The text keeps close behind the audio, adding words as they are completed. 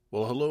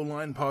Well, hello,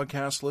 Line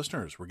Podcast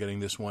listeners. We're getting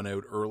this one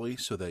out early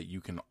so that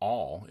you can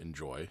all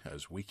enjoy,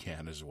 as we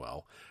can as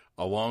well,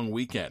 a long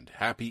weekend.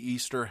 Happy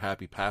Easter,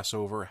 happy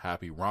Passover,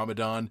 happy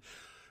Ramadan.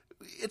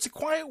 It's a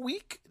quiet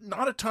week.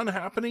 Not a ton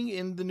happening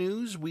in the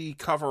news. We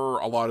cover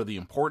a lot of the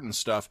important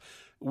stuff.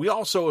 We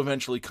also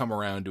eventually come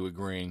around to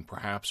agreeing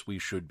perhaps we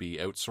should be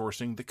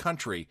outsourcing the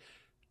country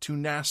to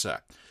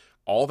NASA.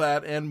 All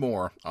that and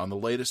more on the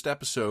latest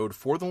episode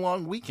for the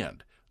long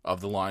weekend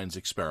of the Line's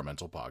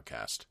Experimental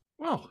Podcast.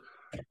 Well,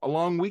 a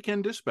long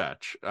weekend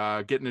dispatch,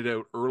 getting it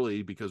out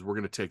early because we're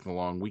going to take the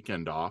long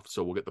weekend off.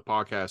 So we'll get the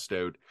podcast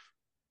out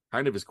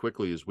kind of as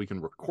quickly as we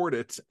can record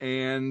it.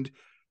 And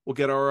we'll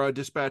get our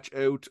dispatch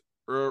out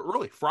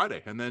early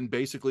Friday. And then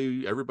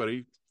basically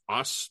everybody,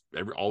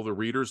 all the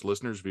readers,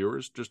 listeners,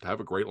 viewers, just have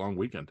a great long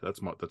weekend.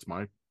 That's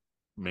my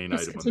main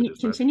item on the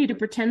dispatch. Continue to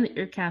pretend that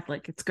you're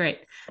Catholic. It's great.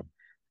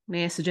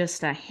 May I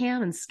suggest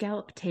ham and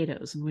scalloped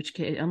potatoes, in which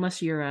case,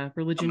 unless you're a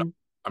religion...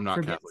 I'm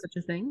not Catholic. Such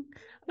a thing.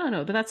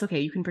 No, but that's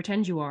okay. You can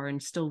pretend you are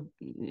and still,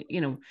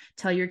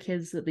 tell your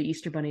kids that the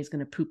Easter Bunny is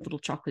going to poop little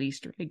chocolate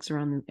Easter eggs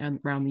around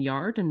the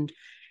yard and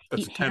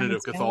that's eat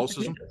tentative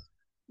Catholicism.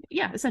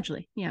 Yeah,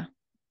 essentially. Yeah,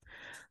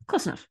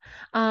 close enough.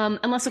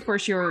 Unless, of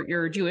course,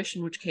 you're Jewish,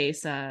 in which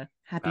case,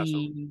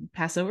 happy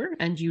Passover,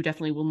 and you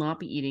definitely will not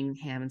be eating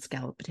ham and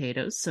scalloped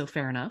potatoes. So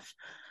fair enough.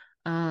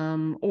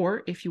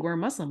 Or if you are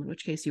Muslim, in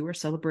which case you are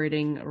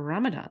celebrating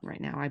Ramadan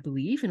right now, I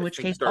believe. In which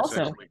case,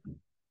 also.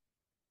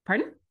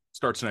 Pardon?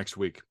 Starts next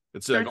week.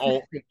 It's like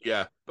all,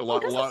 yeah, a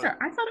lot. I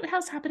thought it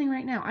was happening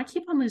right now. I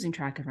keep on losing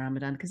track of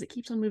Ramadan because it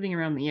keeps on moving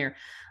around the year.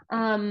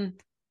 I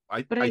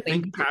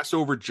think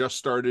Passover just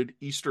started.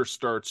 Easter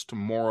starts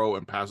tomorrow,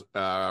 and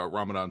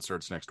Ramadan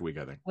starts next week,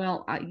 I think.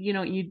 Well,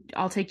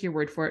 I'll take your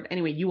word for it.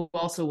 Anyway, you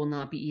also will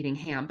not be eating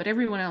ham, but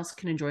everyone else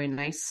can enjoy a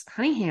nice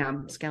honey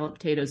ham, scalloped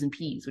potatoes, and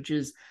peas, which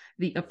is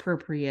the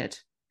appropriate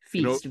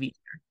feast of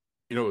Easter.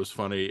 You know, it was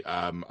funny.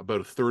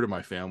 About a third of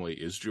my family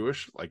is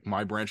Jewish. Like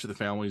my branch of the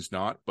family is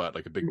not, but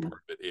like a big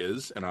part of it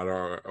is. And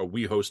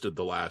we hosted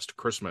the last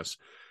Christmas,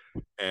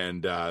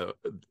 and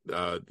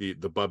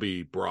the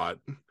bubby brought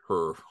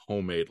her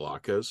homemade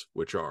latkes,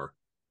 which are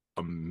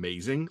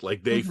amazing.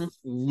 Like they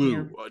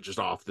flew just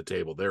off the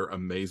table. They're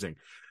amazing,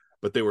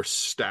 but they were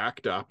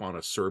stacked up on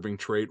a serving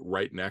tray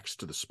right next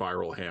to the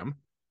spiral ham.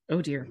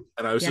 Oh dear!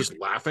 And I was just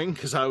laughing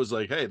because I was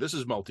like, "Hey, this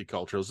is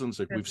multicultural." It's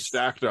like we've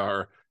stacked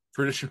our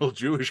traditional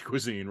Jewish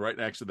cuisine right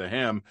next to the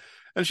ham.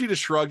 And she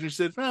just shrugged and she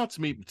said, "No, it's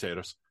meat and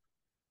potatoes."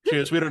 She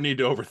goes, "We don't need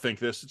to overthink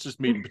this. It's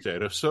just meat and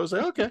potatoes." So I was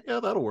like, okay, yeah,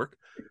 that'll work.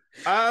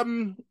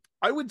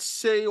 I would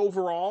say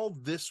overall,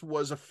 this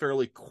was a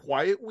fairly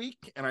quiet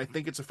week. And I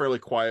think it's a fairly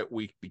quiet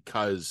week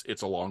because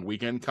it's a long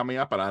weekend coming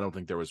up. And I don't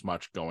think there was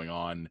much going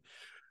on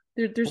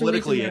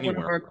politically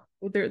anywhere.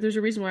 There's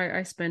a reason why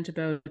I spent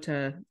about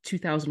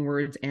 2,000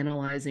 words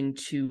analyzing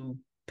two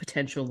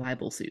potential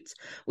libel suits,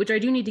 which I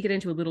do need to get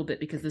into a little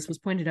bit because this was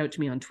pointed out to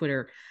me on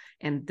Twitter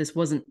and this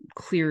wasn't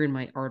clear in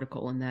my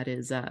article, and that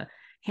is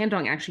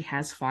Handong actually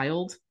has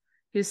filed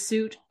his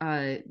suit.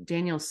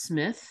 Danielle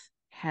Smith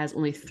has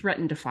only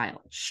threatened to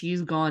file.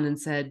 She's gone and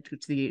said to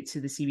the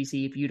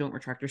CBC, if you don't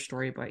retract your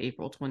story by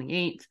April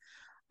 28th,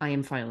 I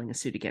am filing a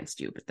suit against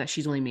you. But that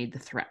she's only made the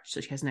threat, so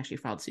she hasn't actually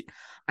filed suit.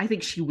 I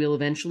think she will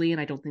eventually,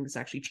 and I don't think this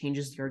actually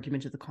changes the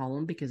argument of the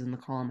column, because in the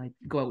column I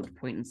go out to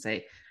point and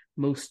say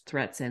most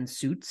threats and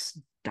suits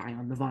die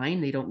on the vine.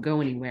 They don't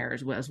go anywhere,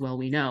 as well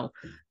we know.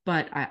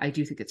 But I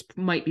do think it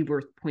might be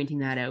worth pointing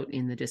that out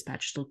in the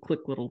dispatch. Just a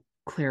quick little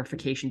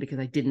clarification, because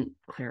I didn't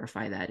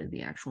clarify that in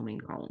the actual main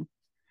column.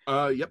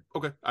 Yep.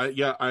 Okay.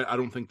 I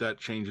don't think that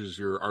changes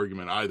your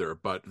argument either,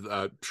 but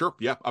sure.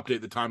 Yeah. Update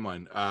the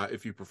timeline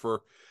if you prefer.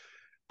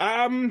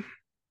 The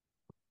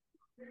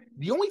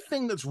only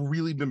thing that's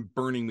really been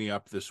burning me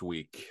up this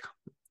week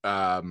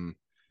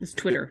is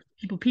Twitter.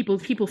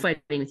 People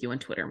fighting with you on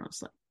Twitter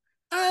mostly.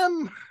 I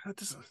don't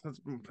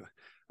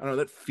know,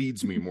 that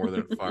feeds me more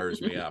than it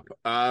fires me up.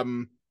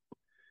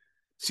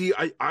 See,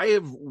 I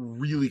have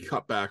really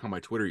cut back on my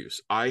Twitter use.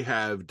 I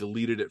have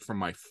deleted it from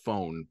my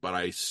phone, but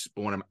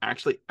when I'm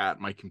actually at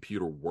my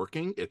computer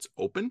working, it's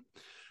open.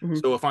 Mm-hmm.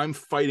 So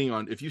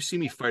if you see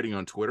me fighting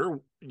on Twitter,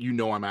 you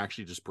know I'm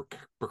actually just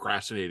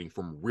procrastinating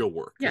from real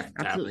work. Yeah,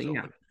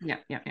 absolutely. Yeah.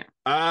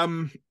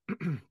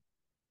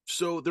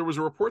 So there was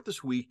a report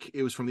this week.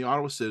 It was from the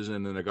Ottawa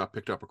Citizen, and it got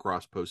picked up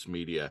across Post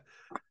Media,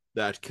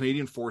 that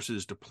Canadian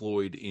forces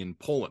deployed in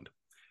Poland,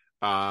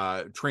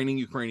 training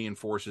Ukrainian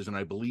forces, and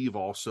I believe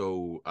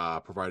also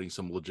providing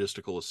some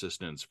logistical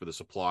assistance for the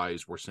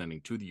supplies we're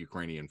sending to the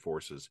Ukrainian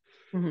forces,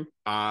 do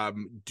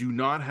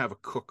not have a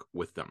cook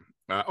with them.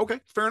 Okay,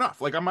 fair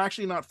enough. Like, I'm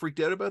actually not freaked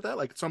out about that.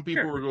 Like, some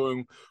people were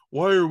going,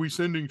 why are we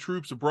sending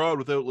troops abroad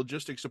without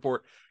logistic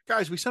support?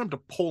 Guys, we sent them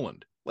to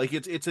Poland. Like,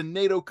 it's a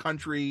NATO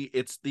country.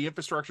 It's the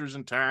infrastructure is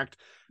intact.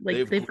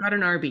 Like, they've got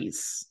an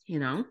Arby's,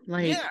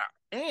 like. Yeah,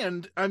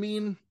 and I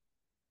mean,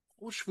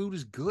 Polish food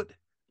is good.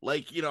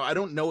 Like, I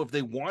don't know if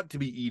they want to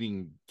be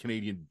eating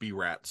Canadian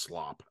B-rat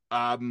slop.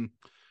 I don't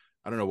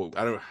know.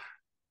 I'm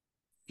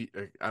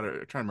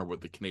trying to remember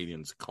what the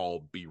Canadians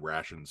call B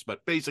rations,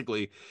 but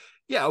basically,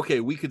 Yeah, okay,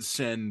 we could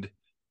send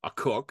a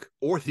cook,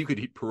 or you could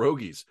eat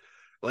pierogies.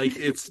 Like,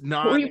 it's Or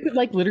not. you could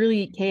like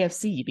literally eat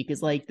KFC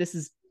because like this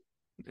is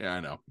Yeah, I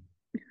know.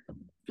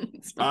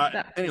 it's not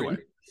that Anyway,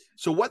 foreign.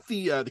 so what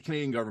the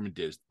Canadian government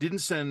didn't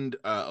send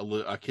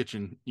a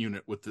kitchen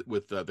unit with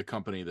the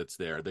company that's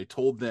there. They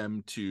told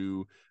them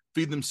to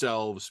feed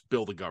themselves,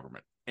 build a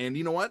government. And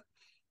you know what?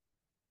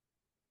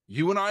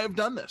 You and I have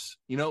done this.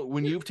 You know,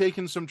 when you've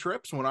taken some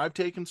trips, when I've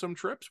taken some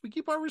trips, we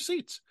keep our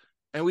receipts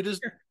and we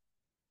just Sure.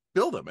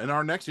 bill them. And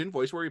our next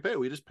invoice where you pay,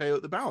 we just pay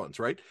out the balance,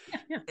 right? Yeah,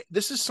 yeah.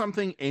 This is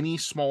something any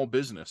small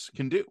business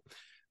can do.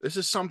 This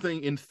is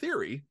something, in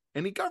theory,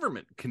 any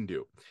government can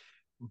do.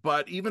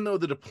 But even though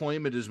the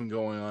deployment has been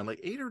going on like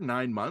 8 or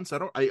 9 months,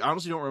 I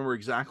honestly don't remember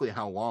exactly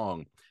how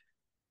long.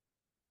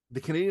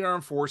 The Canadian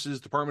Armed Forces,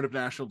 Department of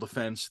National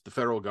Defense, the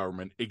federal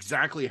government,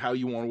 exactly how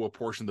you want to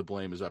apportion the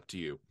blame is up to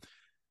you.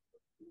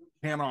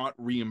 Cannot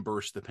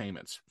reimburse the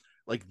payments.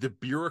 Like, the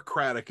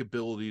bureaucratic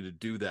ability to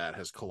do that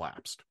has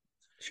collapsed.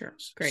 Sure.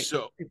 Great.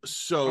 So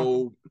It's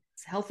a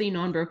healthy,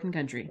 non-broken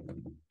country.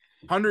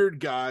 100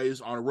 guys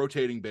on a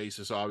rotating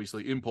basis,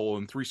 obviously in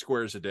Poland, 3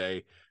 squares a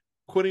day,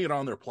 putting it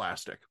on their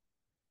plastic,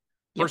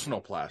 personal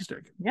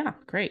plastic. Yeah,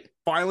 great.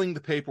 Filing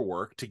the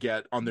paperwork to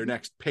get on their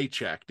next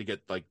paycheck to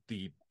get like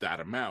that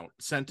amount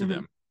sent to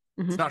them.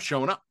 It's not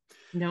showing up.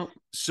 No.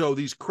 So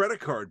these credit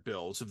card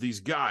bills of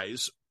these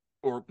guys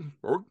or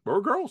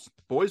girls,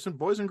 boys and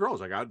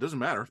girls, it doesn't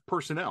matter,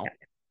 personnel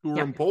who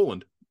are in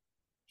Poland.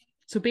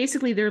 So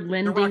basically they're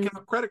lending racking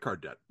up credit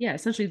card debt. Yeah,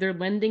 essentially they're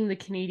lending the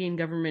Canadian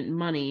government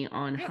money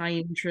on high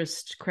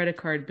interest credit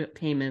card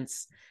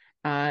payments.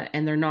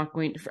 And they're not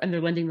going to, and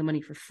they're lending the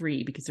money for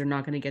free because they're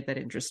not going to get that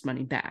interest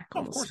money back.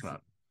 Oh, of course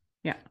not.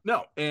 Yeah.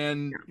 No.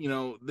 And, you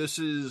know, this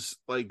is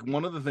like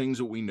one of the things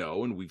that we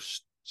know, and we've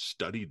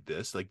studied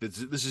this. Like,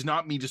 this is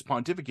not me just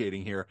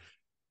pontificating here.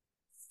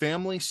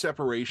 Family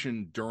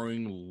separation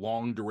during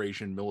long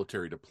duration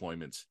military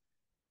deployments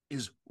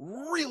is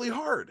really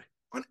hard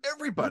on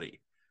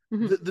everybody.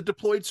 The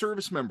deployed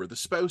service member, the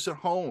spouse at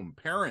home,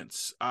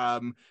 parents,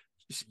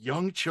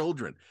 young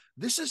children.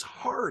 This is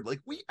hard.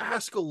 Like, we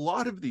ask a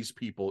lot of these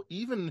people,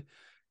 even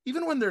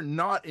when they're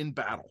not in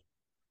battle.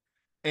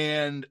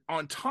 And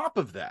on top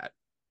of that,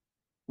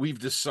 we've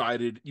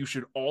decided you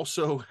should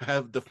also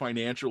have the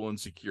financial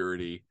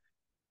insecurity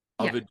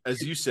of it,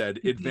 as you said,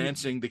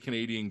 advancing the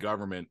Canadian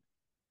government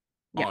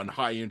on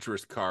high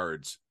interest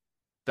cards,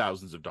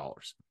 thousands of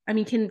dollars. I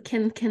mean, can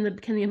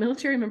the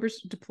military members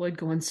deployed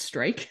go on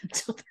strike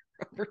until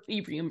they're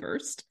properly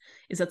reimbursed?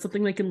 Is that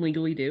something they can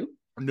legally do?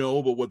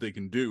 No, but what they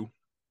can do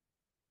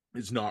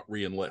is not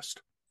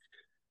re-enlist.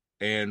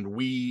 And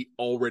we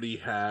already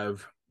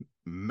have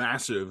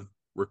massive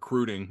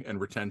recruiting and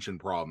retention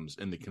problems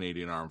in the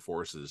Canadian Armed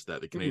Forces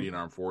that the Canadian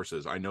Armed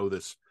Forces, I know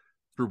this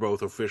through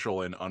both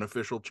official and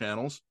unofficial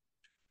channels,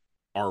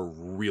 are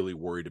really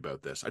worried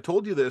about this. I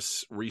told you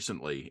this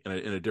recently in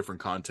a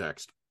different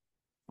context.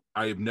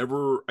 I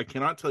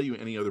cannot tell you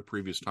any other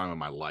previous time in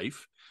my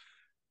life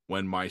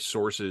when my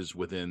sources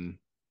within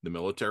the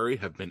military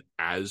have been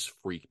as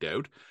freaked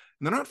out.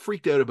 And they're not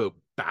freaked out about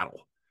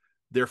battle.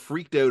 They're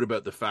freaked out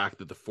about the fact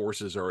that the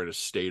forces are in a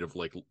state of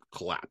like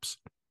collapse.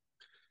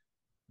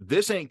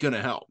 This ain't going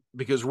to help,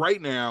 because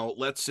right now,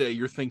 let's say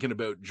you're thinking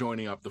about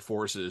joining up the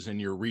forces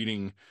and you're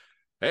reading,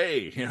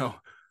 hey, you know,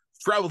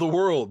 travel the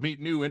world, meet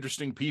new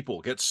interesting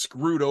people, get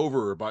screwed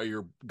over by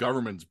your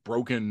government's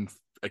broken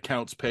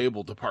accounts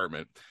payable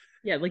department.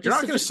 Yeah, like you're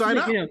not going to sign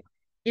up. You know,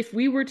 if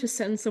we were to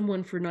send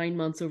someone for 9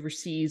 months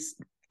overseas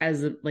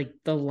as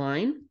the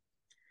line,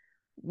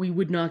 we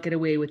would not get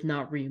away with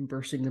not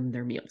reimbursing them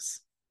their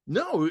meals.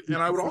 No, and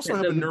I would also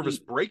have a nervous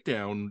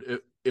breakdown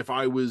if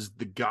I was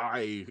the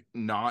guy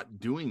not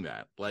doing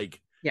that.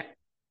 Like, yeah.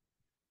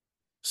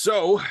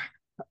 So,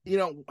 you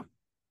know,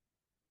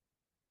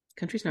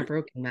 country's not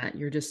broken, Matt.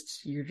 You're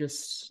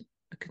just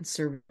a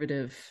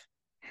conservative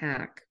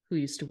hack who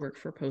used to work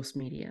for Post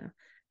Media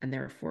and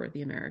therefore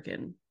the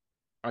American.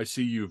 I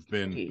see you've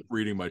been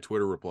reading my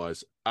Twitter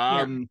replies.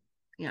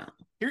 Yeah.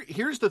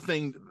 Here's the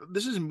thing.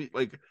 This is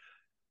like,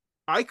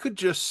 I could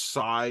just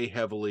sigh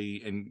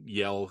heavily and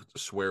yell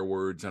swear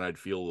words and I'd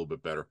feel a little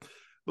bit better.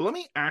 But let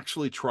me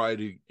actually try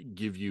to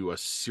give you a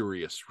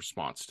serious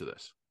response to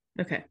this.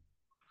 Okay.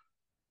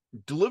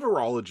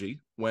 Deliverology,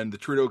 when the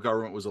Trudeau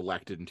government was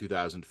elected in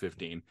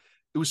 2015,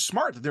 it was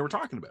smart that they were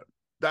talking about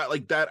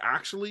it. That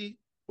actually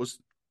was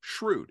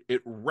shrewd.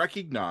 It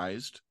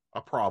recognized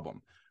a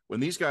problem. When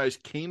these guys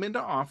came into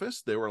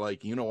office, they were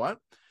like, you know what?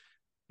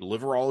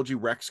 Deliverology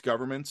wrecks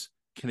governments.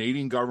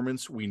 Canadian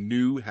governments, we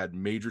knew, had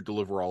major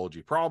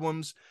deliverology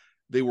problems.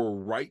 They were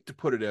right to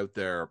put it out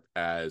there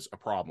as a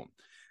problem.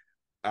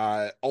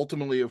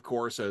 Ultimately, of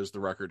course, as the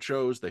record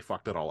shows, they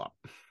fucked it all up.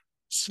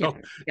 So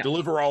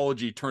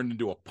deliverology turned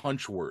into a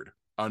punch word,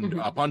 a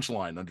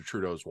punchline under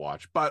Trudeau's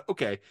watch. But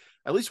okay,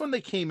 at least when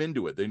they came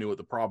into it, they knew what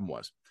the problem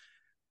was.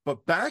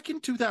 But back in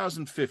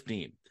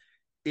 2015,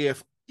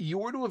 if you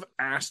were to have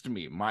asked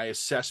me my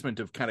assessment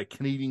of kind of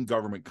Canadian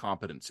government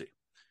competency,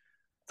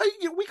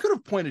 we could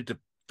have pointed to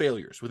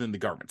failures within the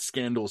government,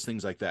 scandals,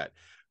 things like that.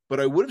 But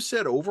I would have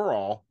said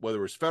overall, whether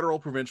it was federal,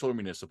 provincial, or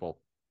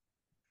municipal,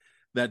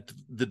 that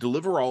the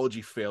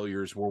deliverology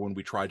failures were when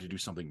we tried to do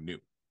something new.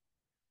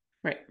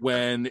 Right.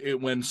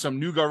 When some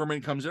new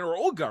government comes in or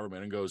old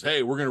government and goes,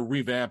 hey, we're going to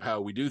revamp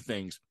how we do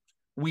things,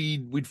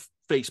 we'd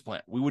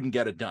faceplant. We wouldn't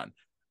get it done.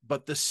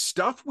 But the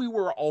stuff we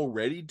were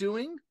already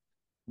doing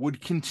would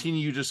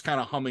continue just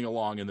kind of humming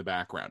along in the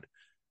background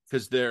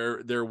because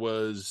there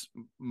was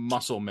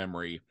muscle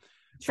memory,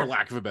 Sure. for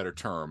lack of a better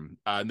term,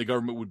 and the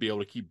government would be able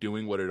to keep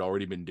doing what it had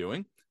already been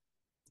doing.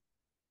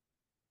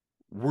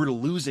 We're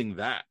losing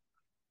that.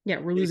 Yeah,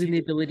 we're losing the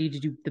ability to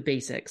do the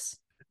basics.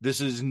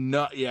 This is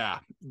not, yeah.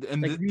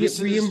 And like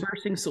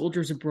reimbursing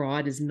soldiers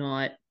abroad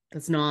that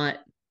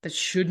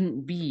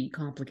shouldn't be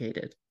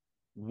complicated.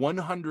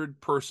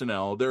 100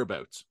 personnel,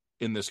 thereabouts,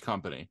 in this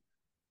company.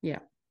 Yeah.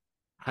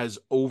 Has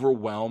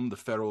overwhelmed the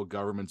federal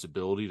government's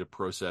ability to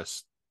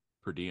process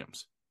per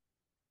diems.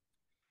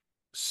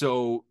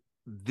 So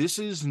this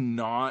is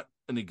not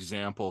an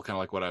example, kind of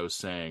like what I was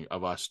saying,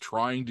 of us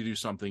trying to do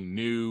something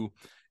new,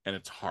 and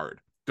it's hard.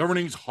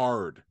 Governing's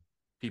hard,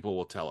 people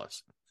will tell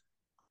us.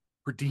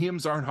 Per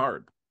diems aren't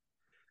hard.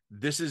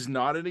 This is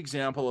not an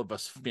example of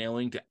us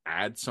failing to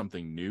add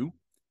something new.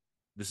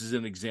 This is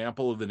an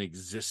example of an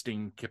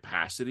existing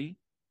capacity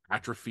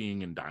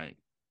atrophying and dying.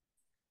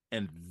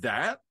 And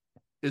that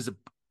is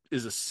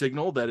a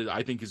signal that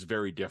I think is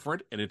very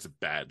different, and it's a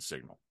bad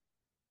signal.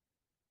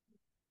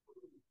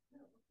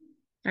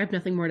 I have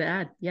nothing more to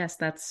add. Yes,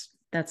 that's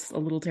a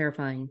little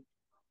terrifying.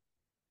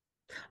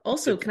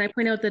 Also, can I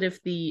point out that if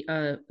the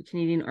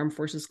Canadian Armed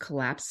Forces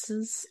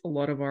collapses, a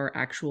lot of our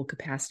actual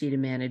capacity to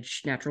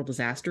manage natural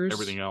disasters,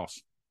 everything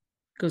else,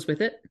 goes with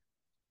it?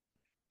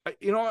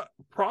 You know,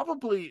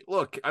 probably.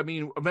 Look, I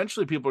mean,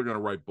 eventually people are going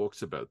to write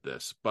books about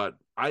this, but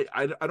I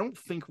don't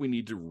think we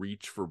need to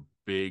reach for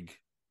big,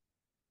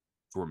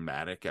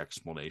 dramatic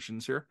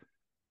explanations here.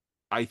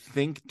 I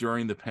think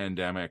during the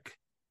pandemic,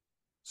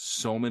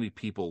 so many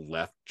people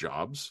left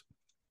jobs.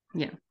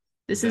 Yeah,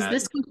 this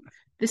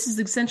is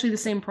essentially the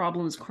same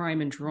problem as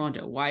crime in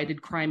Toronto. Why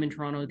did crime in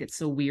Toronto get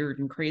so weird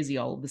and crazy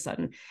all of a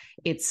sudden?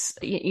 It's,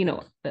 you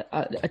know,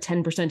 a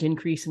 10%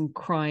 increase in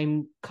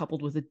crime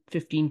coupled with a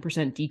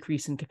 15%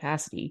 decrease in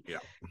capacity,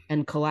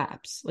 and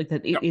collapse like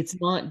that. It's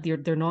not,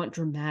 they're not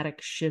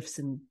dramatic shifts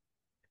and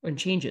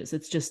changes.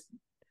 It's just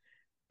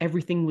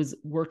everything was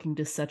working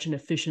to such an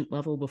efficient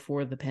level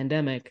before the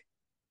pandemic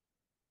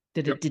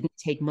that it didn't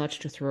take much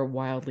to throw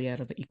wildly out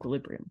of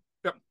equilibrium.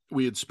 Yep.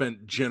 We had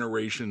spent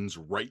generations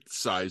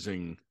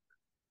right-sizing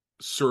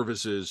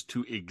services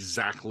to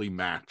exactly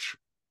match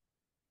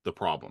the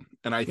problem.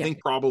 And I think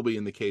probably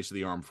in the case of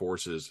the armed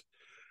forces,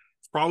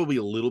 it's probably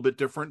a little bit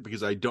different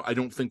because I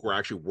don't think we're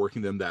actually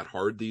working them that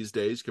hard these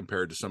days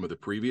compared to some of the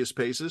previous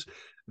paces.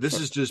 This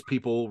is just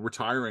people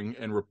retiring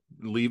and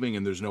leaving,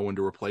 and there's no one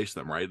to replace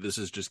them, right? This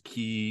is just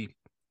key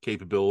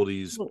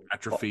capabilities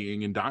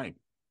atrophying and dying.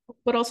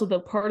 But also the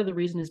part of the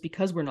reason is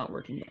because we're not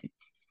working them,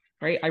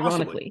 right?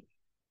 Ironically.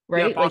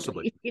 Right? Yeah,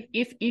 possibly. Like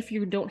if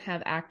you don't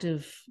have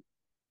active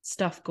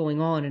stuff going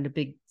on in a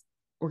big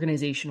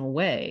organizational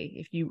way,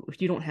 if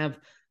you don't have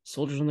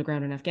soldiers on the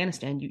ground in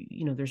Afghanistan,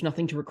 you know there's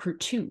nothing to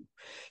recruit to.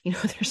 You know,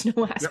 there's no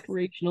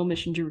aspirational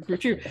mission to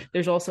recruit to.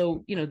 There's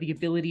also, you know, the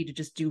ability to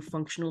just do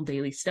functional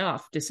daily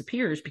stuff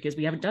disappears because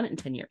we haven't done it in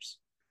 10 years.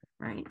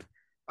 Right.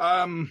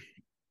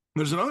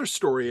 There's another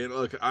story, and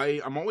look,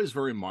 I'm always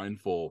very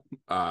mindful.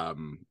 I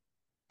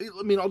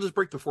mean, I'll just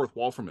break the fourth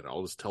wall from it.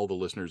 I'll just tell the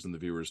listeners and the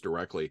viewers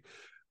directly.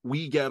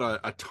 We get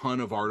a ton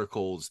of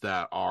articles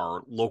that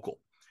are local.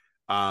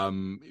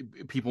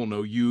 People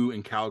know you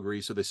in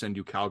Calgary, so they send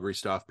you Calgary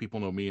stuff. People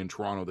know me in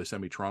Toronto, they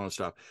send me Toronto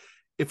stuff.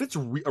 If it's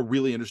a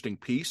really interesting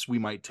piece, we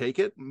might take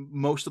it.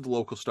 Most of the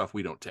local stuff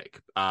we don't take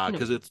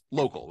because it's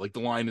local. Like the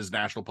line is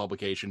national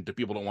publication.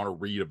 People don't want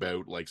to read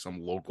about like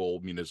some local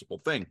municipal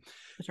thing.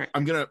 That's right.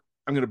 I'm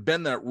gonna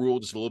bend that rule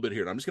just a little bit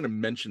here, and I'm just gonna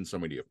mention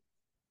some of you.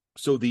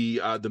 So the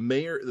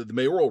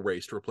mayoral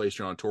race to replace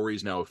John Tory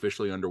is now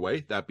officially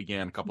underway. That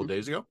began a couple of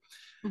days ago.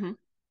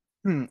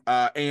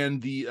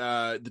 And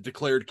the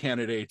declared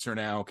candidates are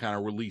now kind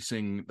of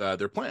releasing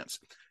their plans.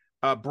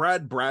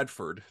 Brad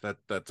Bradford,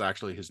 that's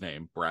actually his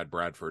name, Brad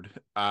Bradford,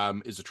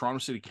 is a Toronto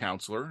City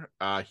Councillor.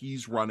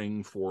 He's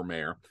running for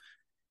mayor,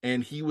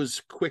 and he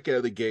was quick out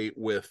of the gate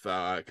with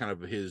kind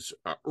of his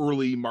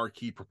early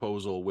marquee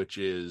proposal, which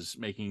is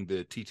making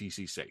the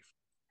TTC safe.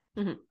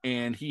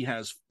 And he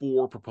has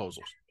 4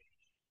 proposals.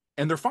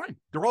 And they're fine.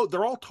 They're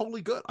all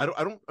totally good. I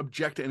don't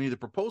object to any of the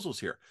proposals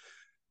here.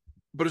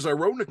 But as I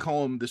wrote in a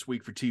column this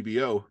week for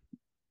TBO,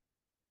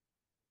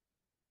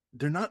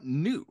 they're not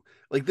new.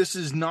 Like, this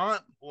is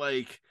not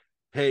like,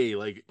 hey,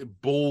 like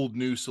bold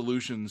new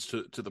solutions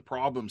to the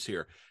problems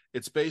here.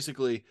 It's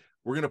basically,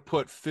 we're going to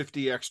put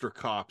 50 extra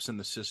cops in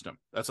the system.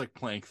 That's like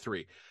plank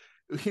 3.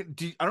 I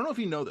don't know if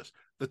you know this.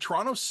 The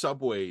Toronto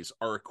subways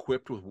are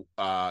equipped with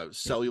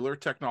cellular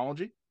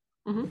technology.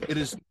 It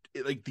is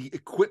like the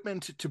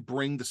equipment to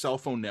bring the cell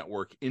phone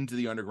network into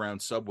the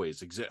underground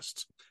subways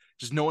exists.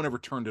 Just no one ever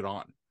turned it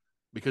on.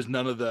 because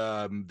none of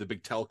the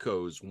big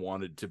telcos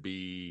wanted to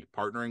be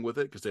partnering with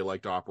it because they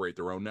like to operate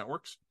their own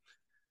networks.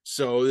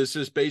 So this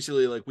is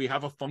basically like we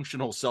have a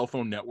functional cell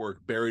phone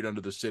network buried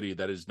under the city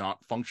that is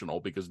not functional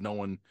because no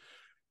one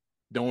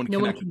No one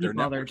connected can be their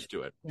bothered. networks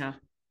to it. Yeah.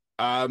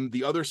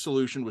 The other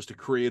solution was to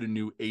create a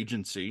new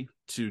agency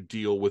to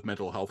deal with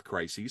mental health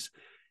crises.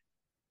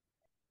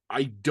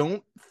 I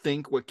don't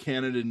think what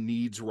Canada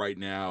needs right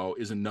now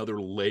is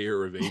another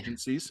layer of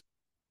agencies.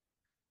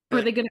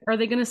 Are they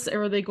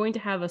going to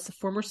have a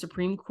former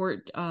Supreme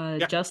Court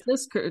Yeah,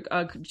 justice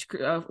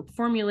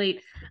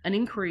formulate an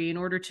inquiry in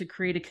order to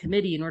create a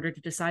committee in order to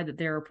decide that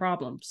there are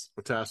problems?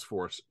 a task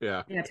force.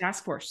 Yeah, Yeah,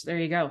 task force. There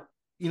you go.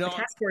 you A know,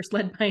 task force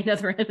led by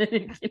another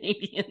eminent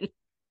Canadian.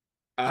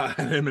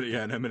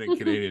 an eminent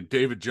Canadian.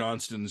 David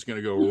Johnston is going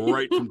to go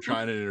right from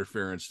China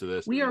interference to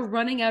this. We are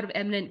running out of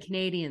eminent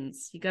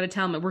Canadians. You got to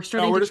tell them we're No,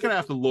 starting we're to. just going to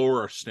have to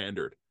lower our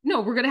standard.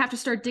 No, we're going to have to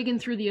start digging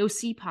through the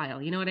OC pile.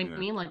 You know what I Yeah.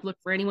 mean? Like, look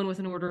for anyone with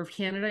an Order of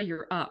Canada,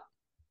 you're up.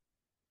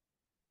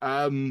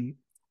 One,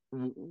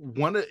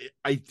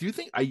 I do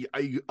think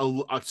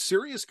a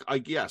serious. I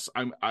guess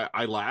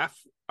I laugh.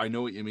 I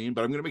know what you mean,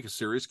 but I'm going to make a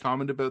serious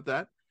comment about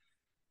that.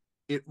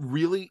 It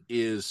really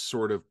is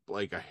sort of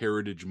like a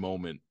heritage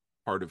moment,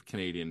 part of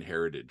Canadian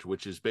heritage,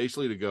 which is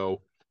basically to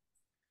go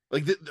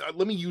like.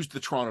 Let me use the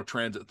Toronto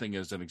Transit thing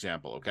as an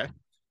example. Okay,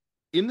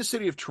 in the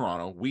city of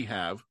Toronto, we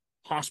have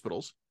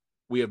hospitals,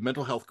 we have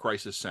mental health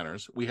crisis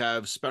centers, we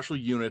have special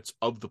units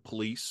of the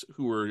police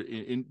who are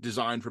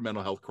designed for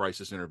mental health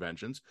crisis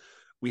interventions.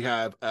 We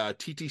have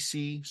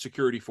TTC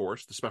security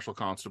force, the special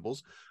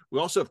constables. We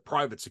also have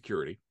private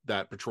security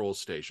that patrols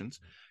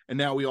stations. And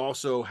now we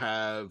also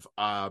have,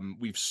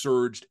 we've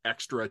surged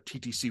extra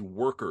TTC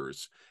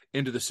workers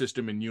into the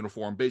system in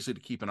uniform, basically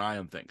to keep an eye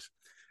on things.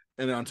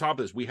 And on top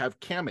of this, we have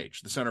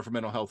CAMH, the Center for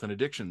Mental Health and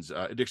Addictions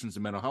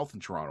and Mental Health in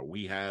Toronto.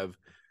 We have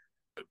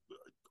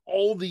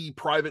all the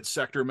private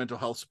sector mental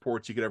health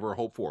supports you could ever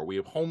hope for. We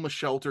have homeless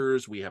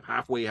shelters, we have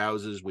halfway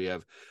houses, we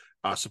have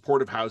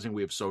supportive housing,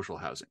 we have social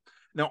housing.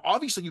 Now,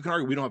 obviously, you can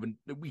argue we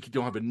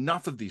don't have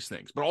enough of these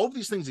things, but all of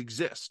these things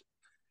exist,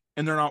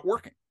 and they're not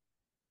working.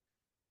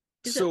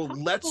 So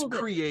let's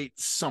create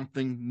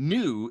something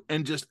new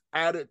and just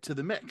add it to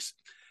the mix.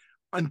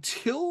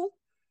 Until,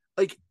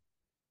 like,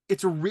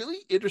 it's a really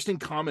interesting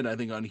comment, I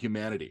think, on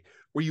humanity,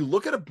 where you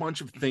look at a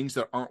bunch of things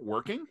that aren't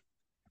working,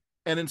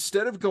 and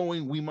instead of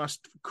going, we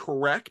must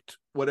correct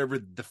whatever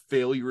the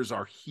failures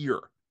are here,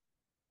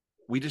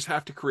 we just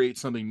have to create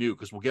something new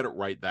because we'll get it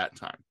right that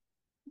time.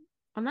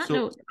 On that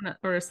note,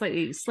 or a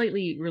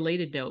slightly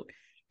related note,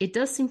 it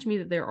does seem to me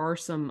that there are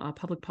some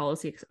public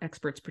policy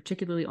experts,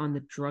 particularly on the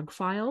drug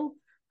file,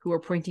 who are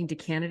pointing to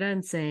Canada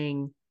and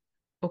saying,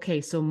 okay,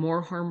 so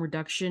more harm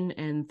reduction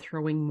and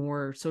throwing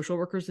more social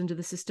workers into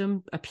the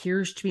system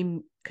appears to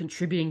be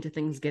contributing to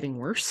things getting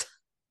worse.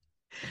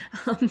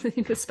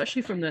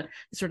 Especially from the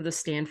sort of the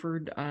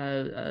Stanford,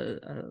 I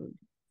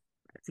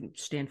think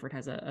Stanford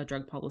has a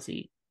drug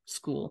policy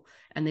school,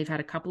 and they've had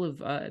a couple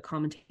of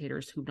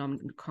commentators who've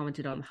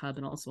commented on the Hub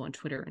and also on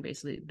Twitter, and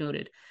basically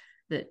noted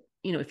that,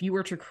 you know, if you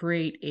were to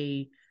create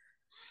a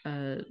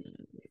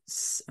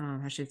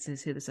I should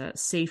say this, a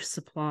safe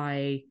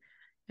supply,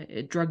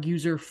 a drug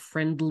user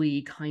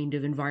friendly kind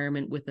of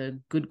environment with a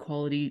good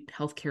quality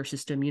healthcare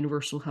system,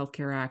 universal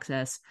healthcare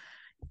access,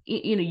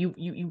 you know,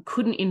 you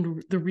couldn't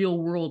in the real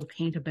world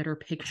paint a better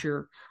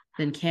picture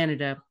than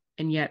Canada,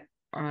 and yet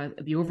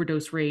the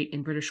overdose rate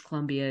in British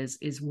Columbia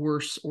is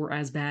worse or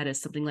as bad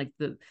as something like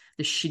the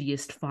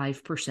shittiest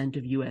 5%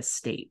 of U.S.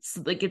 states.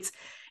 Like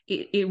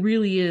it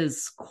really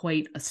is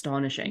quite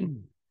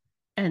astonishing.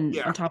 And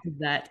on top of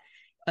that,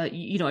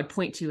 you know, I'd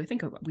point to, I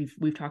think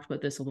we've talked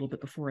about this a little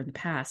bit before in the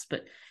past,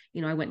 but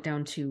you know, I went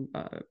down to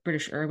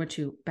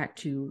back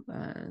to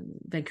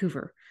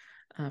Vancouver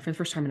for the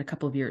first time in a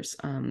couple of years.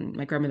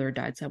 My grandmother had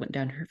died, so I went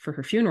down for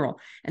her funeral.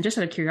 And just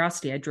out of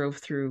curiosity, I drove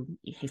through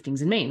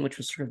Hastings and Main, which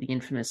was sort of the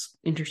infamous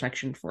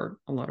intersection for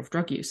a lot of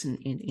drug use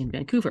in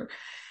Vancouver.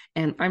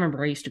 And I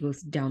remember I used to go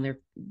down there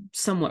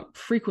somewhat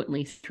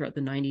frequently throughout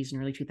the 90s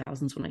and early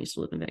 2000s when I used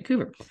to live in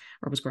Vancouver,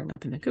 or was growing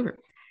up in Vancouver.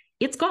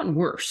 It's gotten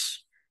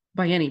worse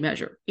by any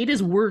measure. It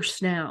is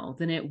worse now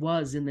than it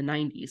was in the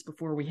 90s,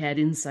 before we had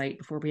Insight,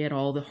 before we had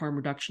all the harm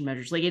reduction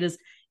measures. Like it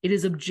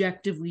is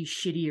objectively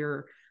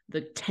shittier. The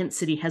tent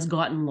city has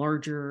gotten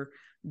larger.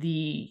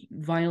 The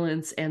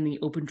violence and the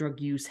open drug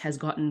use has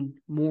gotten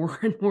more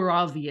and more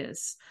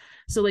obvious.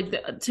 So like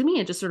to me,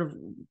 it just sort of,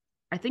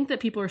 I think that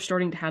people are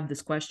starting to have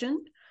this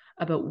question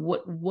about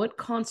what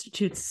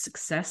constitutes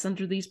success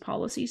under these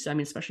policies. I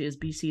mean, especially as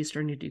BC is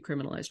starting to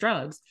decriminalize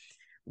drugs,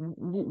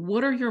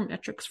 what are your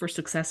metrics for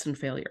success and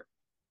failure?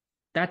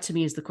 That to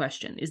me is the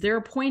question. Is there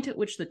a point at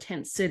which the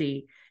tent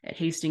city at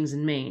Hastings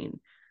and Main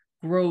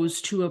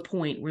grows to a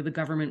point where the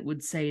government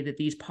would say that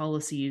these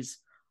policies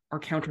are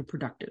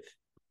counterproductive?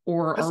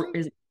 Or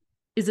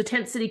is a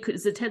tent city could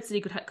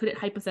it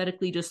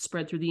hypothetically just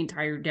spread through the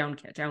entire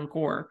downtown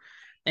core,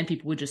 and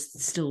people would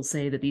just still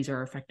say that these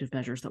are effective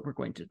measures that we're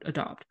going to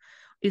adopt?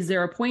 is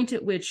there a point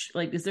at which,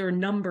 like, is there a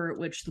number at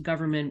which the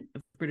government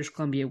of British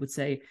Columbia would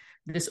say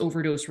this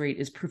overdose rate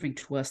is proving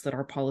to us that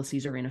our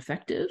policies are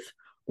ineffective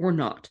or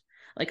not?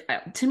 Like,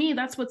 to me,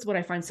 that's what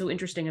I find so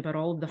interesting about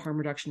all of the harm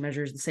reduction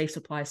measures, the safe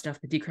supply stuff,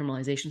 the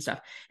decriminalization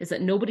stuff, is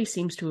that nobody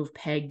seems to have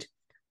pegged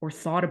or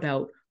thought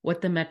about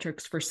what the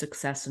metrics for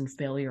success and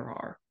failure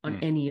are on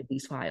any of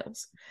these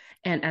files.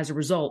 And as a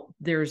result,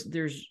 there's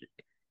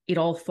it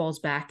all falls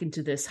back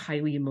into this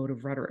highly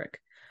emotive rhetoric.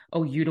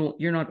 Oh,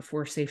 you're not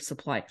for safe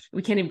supply.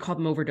 We can't even call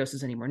them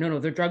overdoses anymore. No,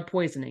 they're drug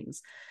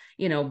poisonings,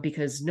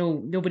 because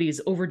nobody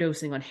is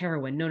overdosing on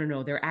heroin.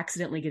 No, they're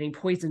accidentally getting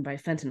poisoned by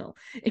fentanyl.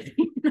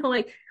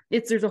 Like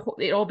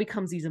it all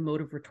becomes these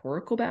emotive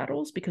rhetorical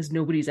battles because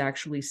nobody's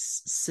actually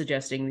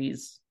suggesting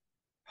these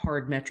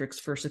hard metrics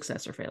for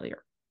success or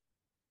failure.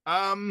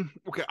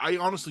 Okay, I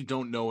honestly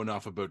don't know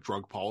enough about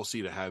drug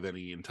policy to have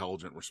any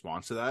intelligent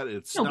response to that.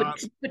 It's No, not.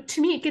 but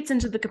to me, it gets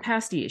into the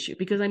capacity issue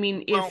because I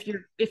mean, Well,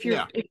 if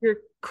yeah, your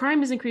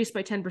crime is increased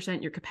by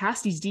 10%, your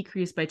capacity is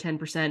decreased by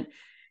 10%.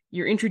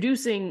 You're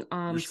introducing you're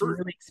some screwed.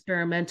 really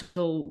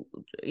experimental,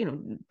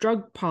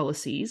 drug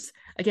policies.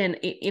 Again,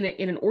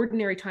 in an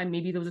ordinary time,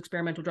 maybe those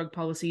experimental drug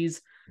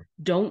policies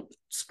don't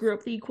screw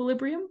up the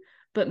equilibrium,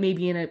 but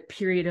maybe in a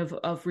period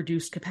of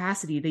reduced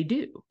capacity, they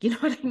do. You know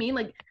what I mean?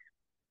 Like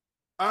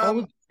all of Um,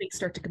 these things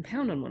start to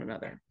compound on one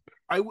another.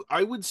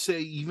 I would say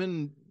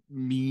even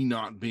me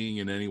not being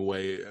in any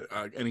way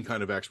any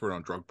kind of expert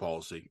on drug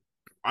policy,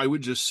 I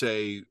would just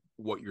say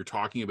what you're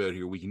talking about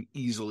here, we can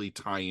easily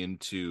tie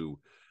into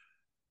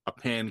a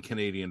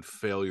pan-Canadian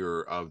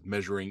failure of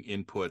measuring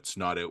inputs,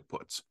 not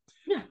outputs.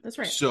 Yeah, that's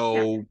right. Yeah.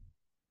 So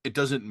it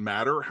doesn't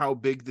matter how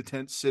big the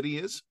tent city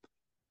is,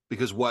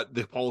 because what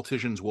the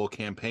politicians will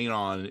campaign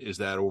on is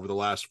that over the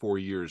last 4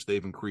 years,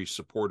 they've increased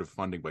supportive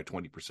funding by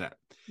 20%.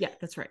 Yeah,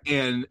 that's right.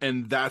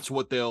 And that's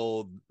what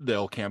they'll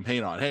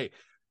campaign on. Hey,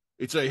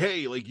 it's like,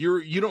 hey, like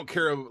you don't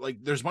care, like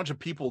there's a bunch of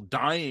people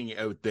dying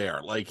out there.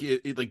 Like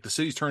like the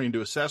city's turning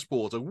into a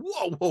cesspool. It's like,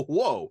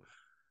 whoa.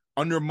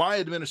 Under my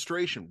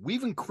administration,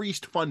 we've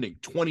increased funding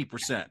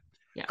 20%.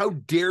 Yeah. How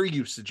dare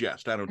you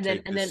suggest I don't And then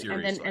take and this then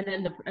and then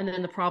seriously? and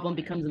then the problem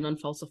becomes an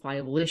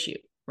unfalsifiable issue,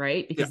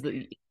 right? Yeah.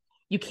 Because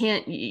you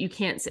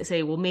can't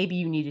say, well, maybe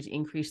you needed to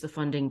increase the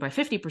funding by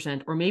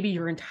 50%, or maybe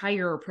your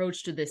entire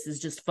approach to this is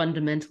just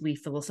fundamentally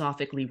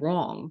philosophically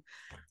wrong.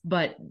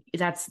 But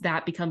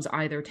that becomes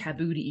either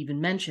taboo to even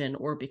mention,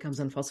 or it becomes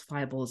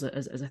unfalsifiable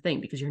as a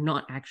thing because you're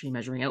not actually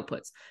measuring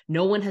outputs.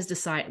 No one has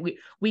decided.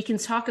 We can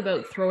talk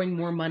about throwing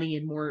more money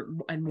and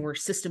more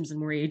systems and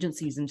more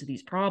agencies into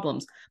these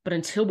problems, but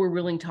until we're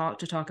willing to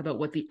talk about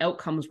what the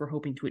outcomes we're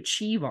hoping to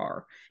achieve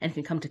are and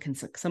can come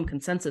to some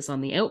consensus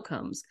on the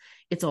outcomes,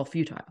 it's all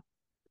futile.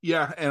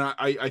 Yeah, and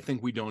I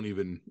think we don't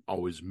even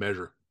always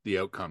measure the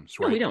outcomes,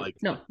 No, we right? don't. Like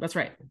No, that's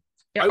right.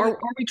 I would, Are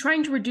we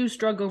trying to reduce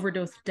drug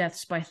overdose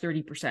deaths by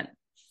 30%?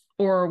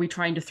 Or are we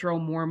trying to throw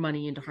more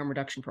money into harm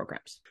reduction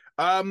programs?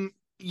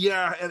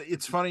 yeah, and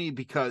it's funny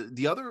because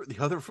the other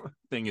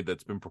thing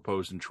that's been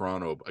proposed in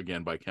Toronto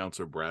again by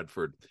Councillor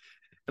Bradford,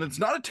 and it's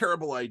not a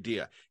terrible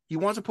idea. He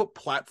wants to put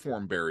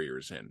platform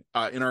barriers in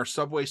our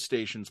subway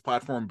stations.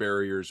 Platform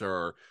barriers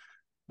are,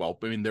 well,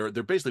 I mean they're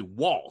basically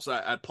walls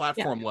at Yeah.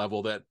 platform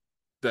level that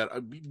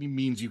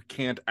means you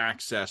can't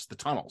access the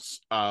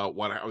tunnels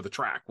or the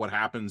track. What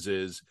happens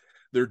is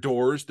they're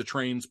doors, the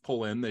trains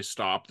pull in, they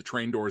stop, the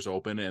train doors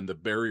open, and the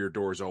barrier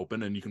doors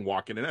open, and you can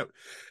walk in and out.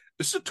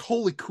 This is a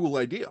totally cool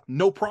idea.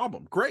 No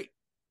problem. Great.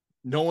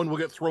 No one will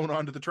get thrown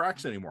onto the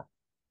tracks anymore.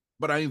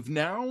 But I'm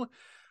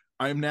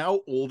now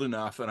old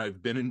enough and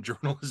I've been in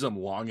journalism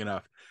long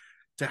enough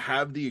to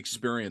have the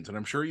experience, and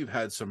I'm sure you've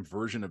had some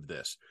version of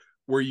this,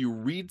 where you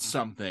read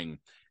something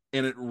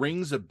and it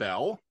rings a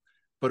bell,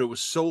 but it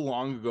was so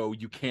long ago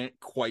you can't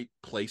quite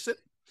place it.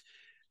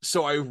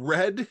 So I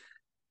read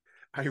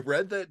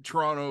that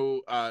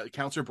Toronto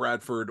Councillor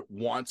Bradford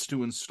wants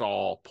to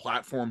install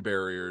platform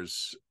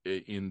barriers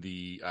in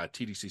the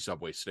TDC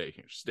subway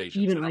stations,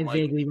 Even and I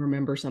vaguely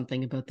remember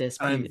something about this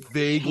I'm previously.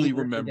 vaguely Hang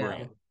with the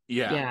remembering it. bell.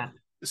 Yeah. Yeah.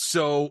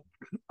 So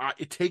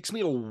it takes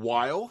me a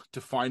while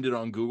to find it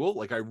on Google.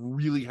 Like I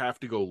really have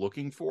to go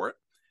looking for it.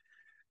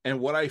 And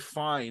what I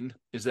find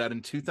is that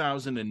in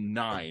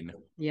 2009,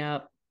 Yeah.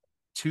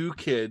 two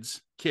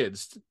kids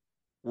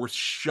were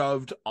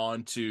shoved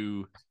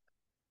onto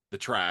the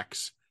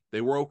tracks.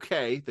 They were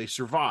okay. They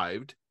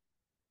survived.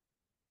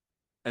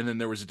 And then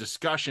there was a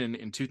discussion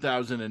in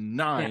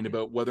 2009 Yeah.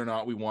 about whether or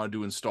not we wanted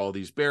to install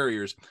these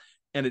barriers,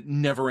 and it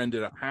never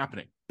ended up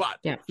happening. But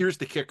Yeah. here's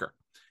the kicker.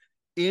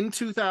 In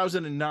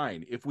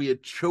 2009, if we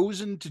had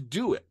chosen to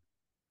do it,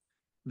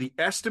 the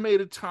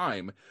estimated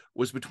time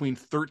was between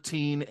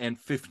 13 and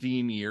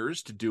 15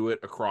 years to do it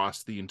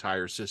across the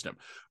entire system,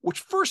 which,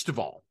 first of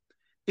all,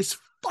 is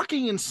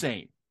fucking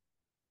insane.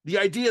 The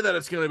idea that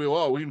it's going to be,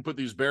 well, we can put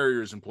these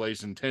barriers in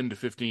place in 10 to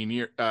 15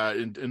 years,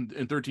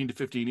 in 13 to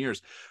 15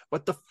 years.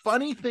 But the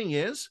funny thing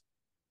is,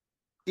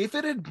 if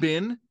it had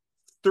been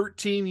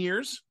 13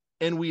 years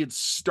and we had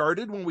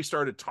started when we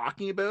started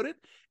talking about it,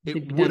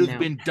 it would have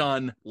been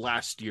done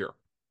last year.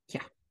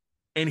 Yeah.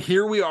 And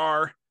here we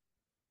are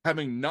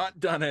having not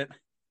done it,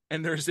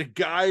 and there's a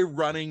guy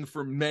running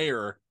for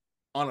mayor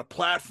on a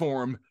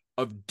platform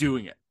of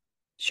doing it.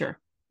 Sure.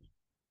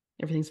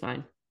 Everything's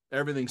fine.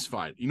 Everything's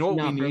fine. You know what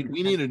we Not need? broken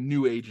We down. need a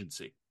new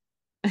agency.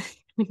 A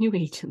new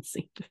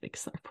agency to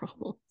fix our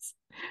problems.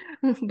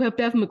 But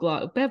Bev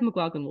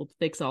McLaughlin will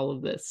fix all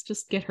of this.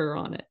 Just get her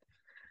on it.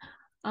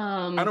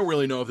 I Um, don't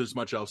really know if there's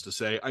much else to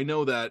say. I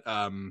know that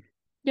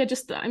yeah,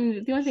 just I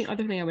mean, the other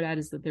thing I would add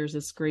is that there's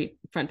this great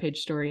front page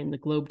story in the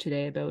Globe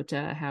today about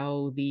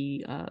how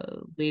the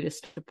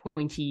latest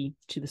appointee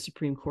to the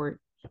Supreme Court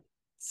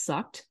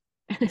sucked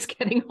and is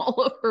getting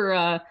all of her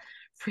yeah.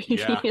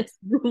 previous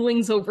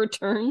rulings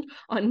overturned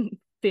on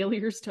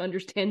failures to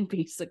understand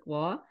basic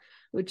law,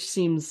 which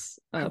seems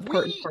Have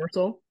part and we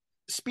parcel.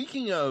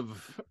 speaking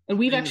of And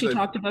we've things actually I've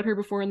talked about her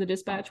before in the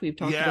dispatch. We've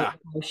talked about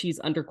yeah, how she's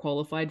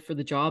underqualified for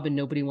the job, and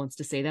nobody wants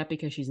to say that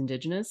because she's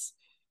Indigenous.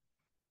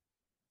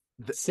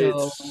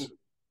 So, it's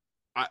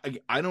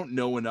I don't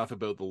know enough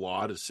about the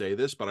law to say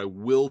this, but I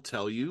will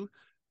tell you,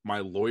 my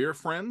lawyer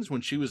friends,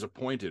 when she was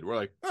appointed, were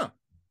like, "Huh,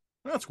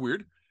 that's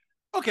weird.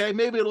 Okay,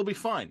 maybe it'll be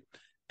fine."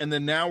 And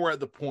then now we're at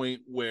the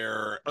point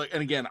where,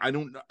 and again, I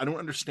don't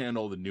understand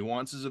all the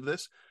nuances of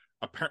this.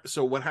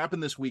 So what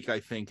happened this week, I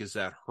think, is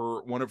that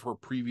one of her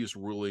previous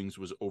rulings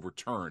was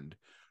overturned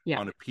yeah.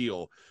 on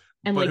appeal,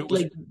 And but it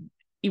was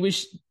it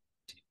was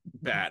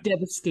bad.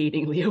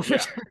 devastatingly Yeah.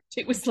 overturned.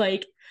 It was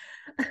like,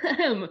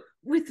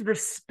 with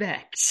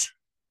respect.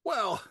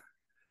 Well,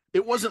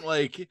 it wasn't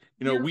like,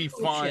 Dear we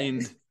coaches.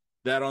 find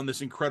that on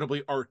this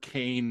incredibly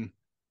arcane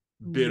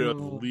bit of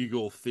No.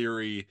 legal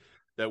theory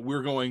that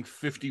we're going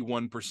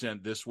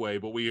 51% this way,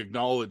 but we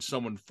acknowledge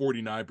someone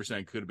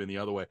 49% could have been the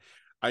other way.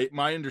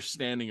 My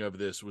understanding of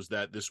this was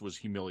that this was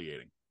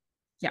humiliating.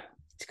 Yeah.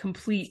 It's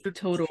complete, Should,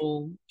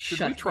 total should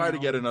we try to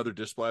get shutdown. another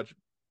dispatch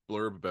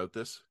blurb about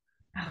this?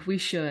 We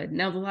should.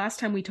 Now, the last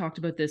time we talked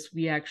about this,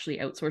 we actually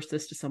outsourced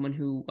this to someone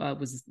who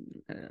was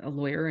a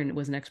lawyer and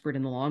was an expert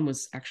in the law and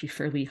was actually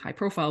fairly high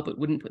profile, but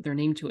wouldn't put their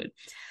name to it.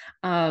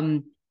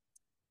 Um,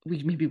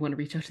 we maybe want to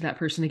reach out to that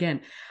person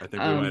again. I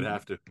think we might Um,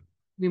 have to.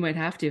 we might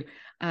have to,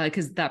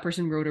 because that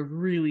person wrote a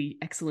really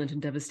excellent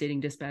and devastating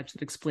dispatch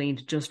that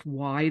explained just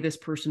why this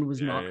person was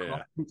Yeah, not yeah, yeah.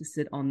 competent to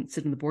sit on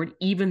the board,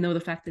 even though the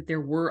fact that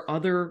there were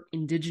other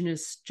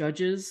Indigenous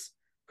judges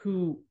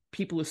who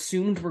people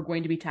assumed were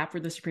going to be tapped for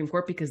the Supreme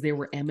Court because they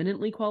were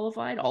eminently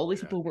qualified. All these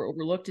Yeah. people were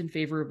overlooked in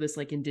favor of this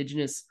like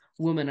Indigenous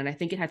woman, and I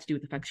think it had to do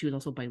with the fact she was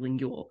also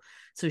bilingual.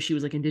 So she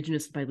was like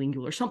Indigenous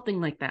bilingual or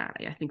something like that.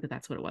 I think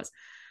that's what it was.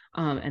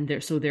 And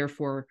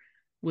therefore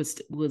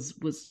was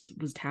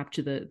tapped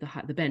to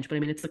the bench. But I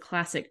mean, it's the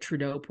classic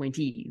Trudeau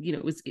appointee.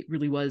 It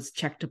really was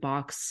check to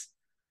box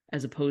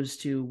as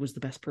opposed to was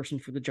the best person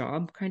for the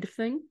job kind of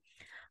thing.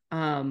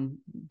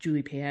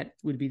 Julie Payette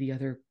would be the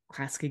other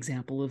classic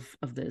example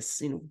of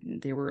this.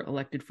 They were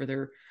elected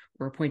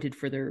or appointed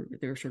for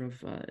their sort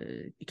of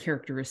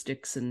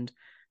characteristics and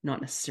not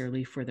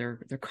necessarily for their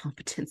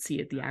competency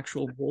at the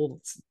actual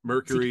role.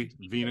 Mercury,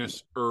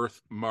 Venus,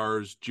 Earth,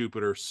 Mars,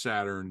 Jupiter,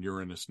 Saturn,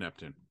 Uranus,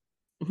 Neptune.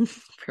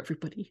 For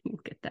everybody who will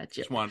get that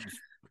joke. Just want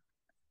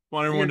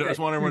everyone to, I just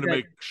want everyone to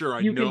make sure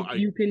I know.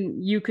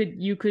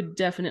 You could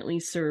definitely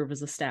serve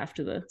as a staff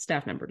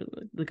member to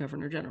the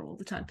governor general all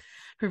the time,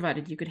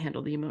 provided you could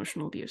handle the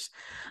emotional abuse.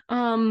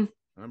 I'm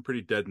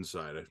pretty dead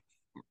inside.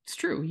 It's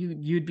true.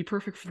 You'd be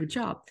perfect for the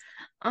job.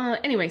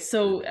 Anyway,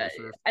 so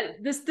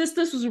this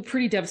was a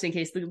pretty devastating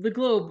case. The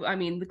Globe, I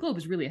mean, the Globe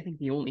is really, I think,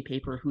 the only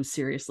paper who's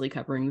seriously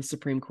covering the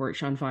Supreme Court.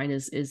 Sean Fine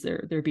is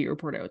their beat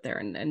reporter out there,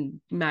 and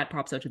Matt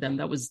props out to them.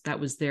 That was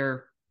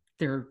their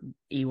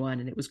E1,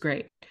 and it was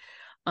great.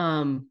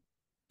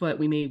 But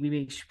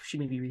we should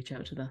maybe reach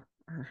out to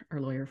our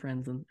lawyer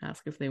friends and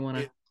ask if they want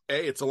to.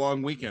 It's a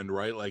long weekend,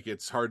 right? Like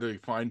it's hard to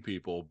find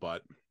people,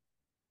 but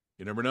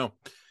you never know.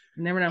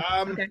 You never know.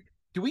 Okay.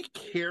 Do we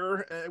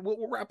care? We'll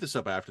wrap this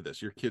up after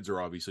this. Your kids are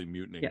obviously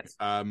mutinying. Yes.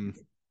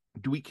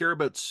 Do we care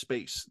about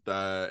space?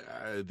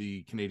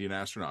 The Canadian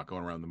astronaut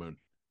going around the moon.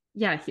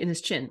 Yeah, in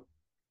his chin.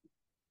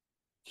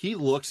 He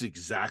looks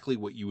exactly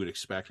what you would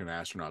expect an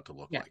astronaut to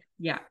look like.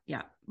 Yeah.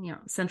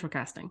 Central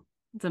casting.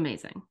 It's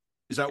amazing.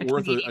 Is that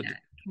worth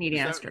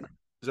Canadian astronaut?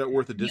 Is that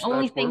worth a dispatch? The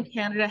only thing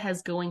Canada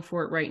has going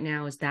for it right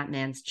now is that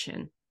man's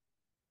chin.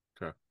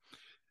 Okay.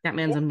 That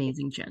man's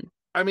amazing chin.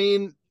 I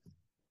mean,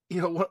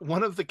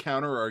 one of the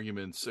counter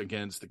arguments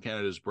against the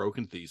Canada's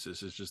broken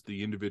thesis is just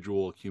the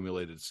individual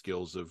accumulated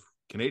skills of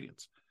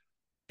Canadians.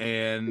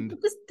 And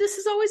this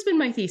has always been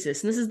my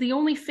thesis, and this is the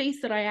only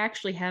faith that I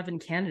actually have in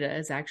Canada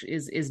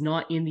is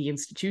not in the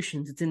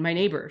institutions; it's in my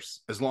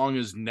neighbors. As long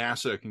as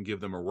NASA can give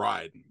them a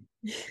ride.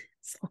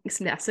 As long as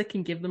NASA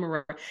can give them a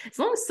ride. As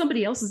long as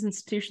somebody else's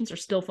institutions are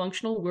still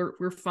functional,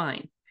 we're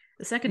fine.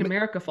 The second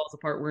America falls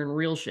apart, we're in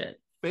real shit.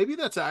 Maybe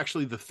that's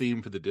actually the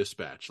theme for the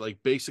dispatch. Like,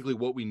 basically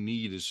what we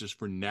need is just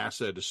for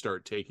NASA to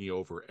start taking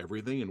over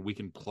everything, and we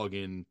can plug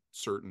in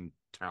certain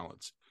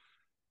talents.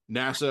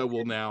 NASA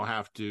will now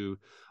have to,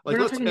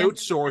 let's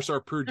outsource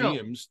our per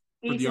diems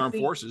for the armed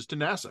forces to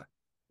NASA.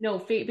 No,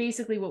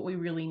 basically what we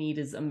really need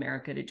is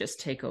America to just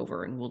take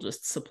over, and we'll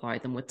just supply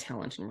them with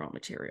talent and raw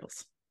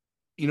materials.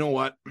 You know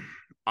what?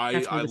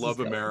 That's where I this is love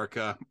going.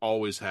 America.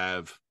 Always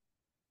have.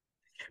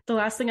 The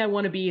last thing I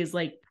want to be is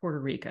like Puerto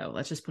Rico.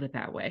 Let's just put it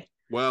that way.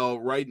 Well,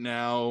 right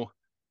now,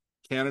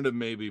 Canada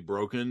may be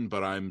broken,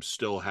 but I'm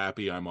still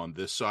happy I'm on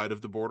this side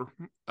of the border.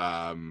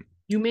 Um,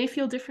 You may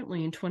feel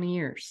differently in 20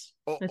 years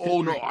at this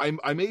no, rate. Who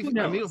I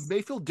knows?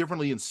 may feel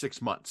differently in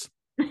 6 months.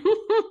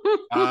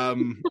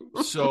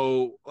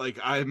 So like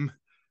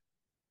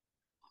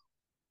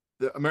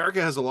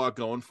America has a lot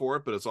going for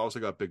it, but it's also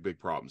got big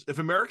problems. If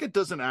America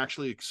doesn't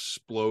actually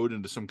explode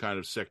into some kind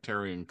of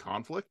sectarian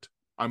conflict,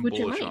 I'm Which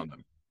it bullish might. on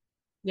them.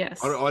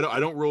 Yes. I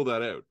don't rule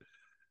that out.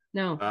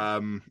 No.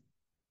 Um,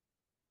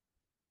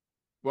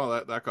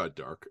 well, that got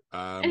dark.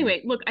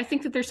 Anyway, look, I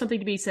think that there's something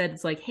to be said.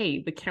 It's like,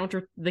 hey, the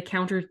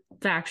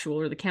counterfactual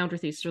or the counter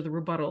thesis or the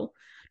rebuttal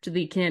to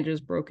the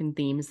Canada's broken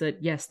theme is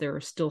that yes, there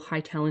are still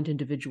high talent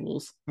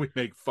individuals We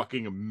make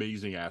fucking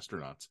amazing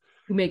astronauts.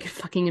 who make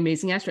fucking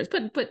amazing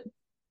astronauts. But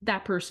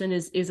that person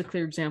is a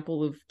clear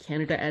example of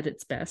Canada at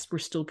its best. We're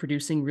still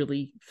producing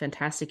really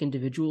fantastic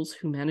individuals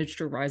who manage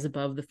to rise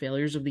above the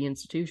failures of the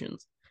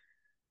institutions.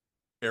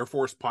 Air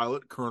Force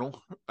pilot,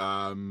 colonel,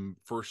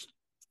 first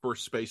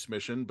space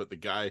mission, but the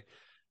guy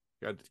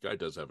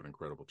does have an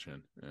incredible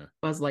chin. Yeah.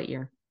 Buzz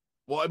Lightyear.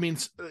 Well, I mean,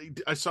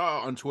 I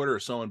saw on Twitter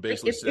someone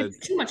basically said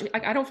It's too much.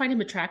 I don't find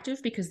him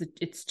attractive because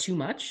it's too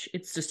much.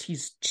 It's just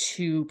he's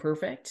too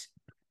perfect.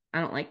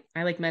 I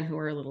like men who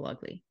are a little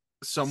ugly.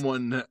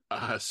 someone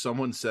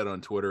said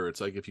on Twitter it's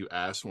like if you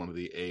asked one of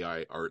the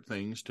AI art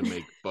things to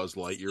make Buzz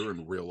Lightyear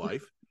in real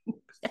life.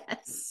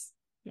 Yes.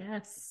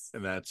 Yes.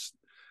 And that's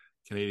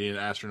Canadian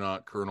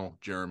astronaut Colonel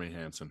Jeremy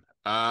Hansen.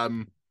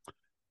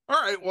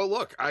 All right, well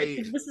look,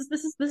 This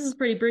is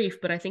pretty brief,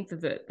 but I think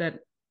that it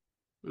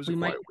was a we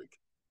might quiet week.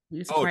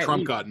 use a Oh, quiet Trump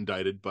week. got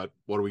indicted, but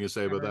what are we gonna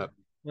say about that?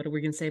 What are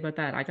we gonna say about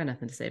that? I got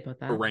nothing to say about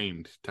that.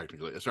 Arraigned,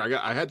 technically. Sorry,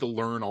 I had to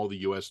learn all the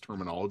U.S.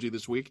 terminology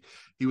this week.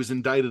 He was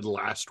indicted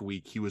last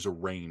week. He was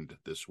arraigned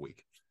this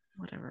week.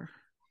 Whatever.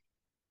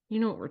 You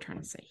know what we're trying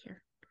to say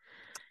here.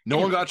 No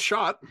one got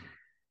shot.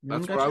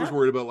 That's what I was shot.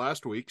 worried about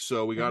last week.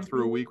 So we got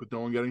through a week with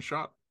no one getting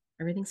shot.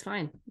 Everything's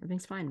fine.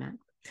 Everything's fine, Matt.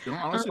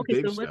 Honestly, Okay,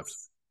 baby so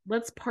steps.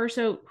 let's parse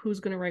out who's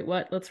going to write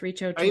what. Let's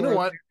reach out to You know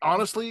what?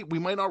 Honestly, we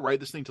might not write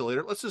this thing till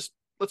later.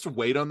 Let's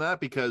wait on that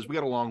because we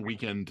got a long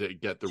weekend to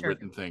get the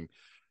written thing.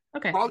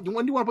 Okay. When do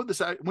you want to put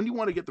this out? When do you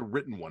want to get the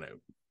written one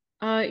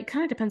out? It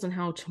kind of depends on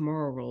how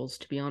tomorrow rolls,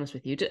 to be honest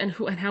with you, and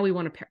how we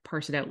want to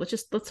parse it out.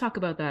 Let's talk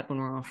about that when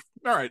we're off.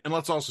 All right, and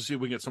let's also see if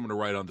we can get someone to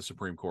write on the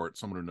Supreme Court,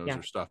 someone who knows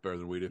their stuff better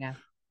than we do. Yeah.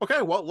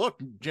 Okay, well, look,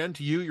 Jen,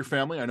 to you, your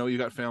family. I know you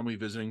got family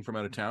visiting from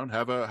out of town.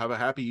 Have a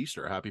happy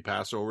Easter, happy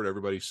Passover to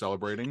everybody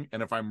celebrating.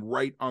 And if I'm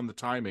right on the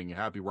timing,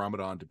 happy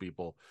Ramadan to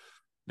people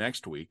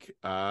next week.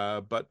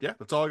 But yeah,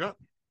 that's all I got.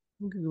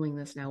 I'm Googling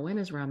this now. When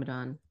is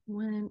Ramadan?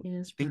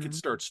 I think it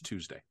starts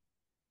Tuesday.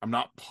 I'm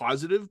not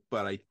positive,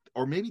 but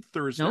or maybe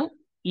Thursday. No,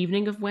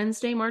 evening of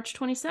Wednesday, March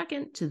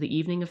 22nd to the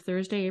evening of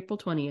Thursday, April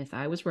 20th.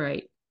 I was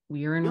right.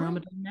 We are in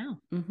Ramadan now.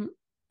 Mm-hmm.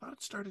 I thought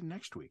it started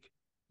next week.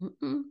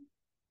 Mm-mm.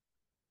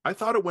 I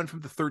thought it went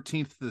from the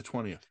 13th to the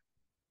 20th.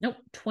 Nope,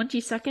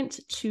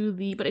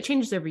 22nd but it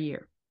changes every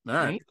year. All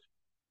right.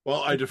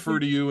 Well, I defer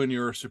to you and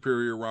your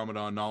superior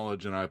Ramadan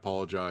knowledge, and I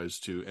apologize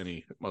to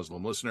any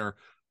Muslim listener.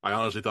 I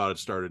honestly thought it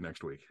started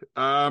next week.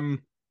 That's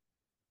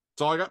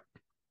all I got.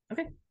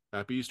 Okay.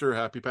 Happy Easter,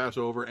 happy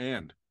Passover,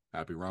 and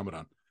happy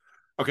Ramadan.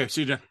 Okay,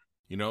 see you, Jen.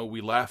 You know,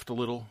 we laughed a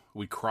little,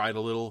 we cried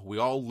a little, we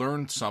all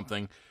learned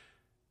something,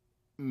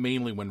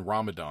 mainly when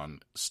Ramadan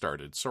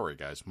started. Sorry,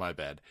 guys, my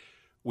bad.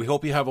 We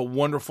hope you have a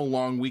wonderful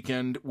long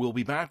weekend. We'll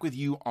be back with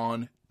you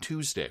on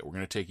Tuesday. We're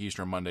going to take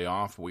Easter Monday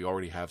off. We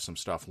already have some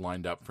stuff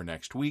lined up for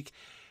next week.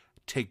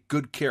 Take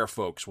good care,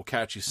 folks. We'll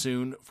catch you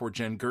soon. For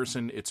Jen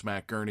Gerson, it's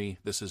Matt Gurney.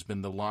 This has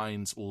been The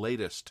Line's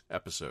latest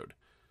episode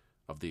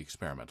of the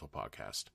Experimental Podcast.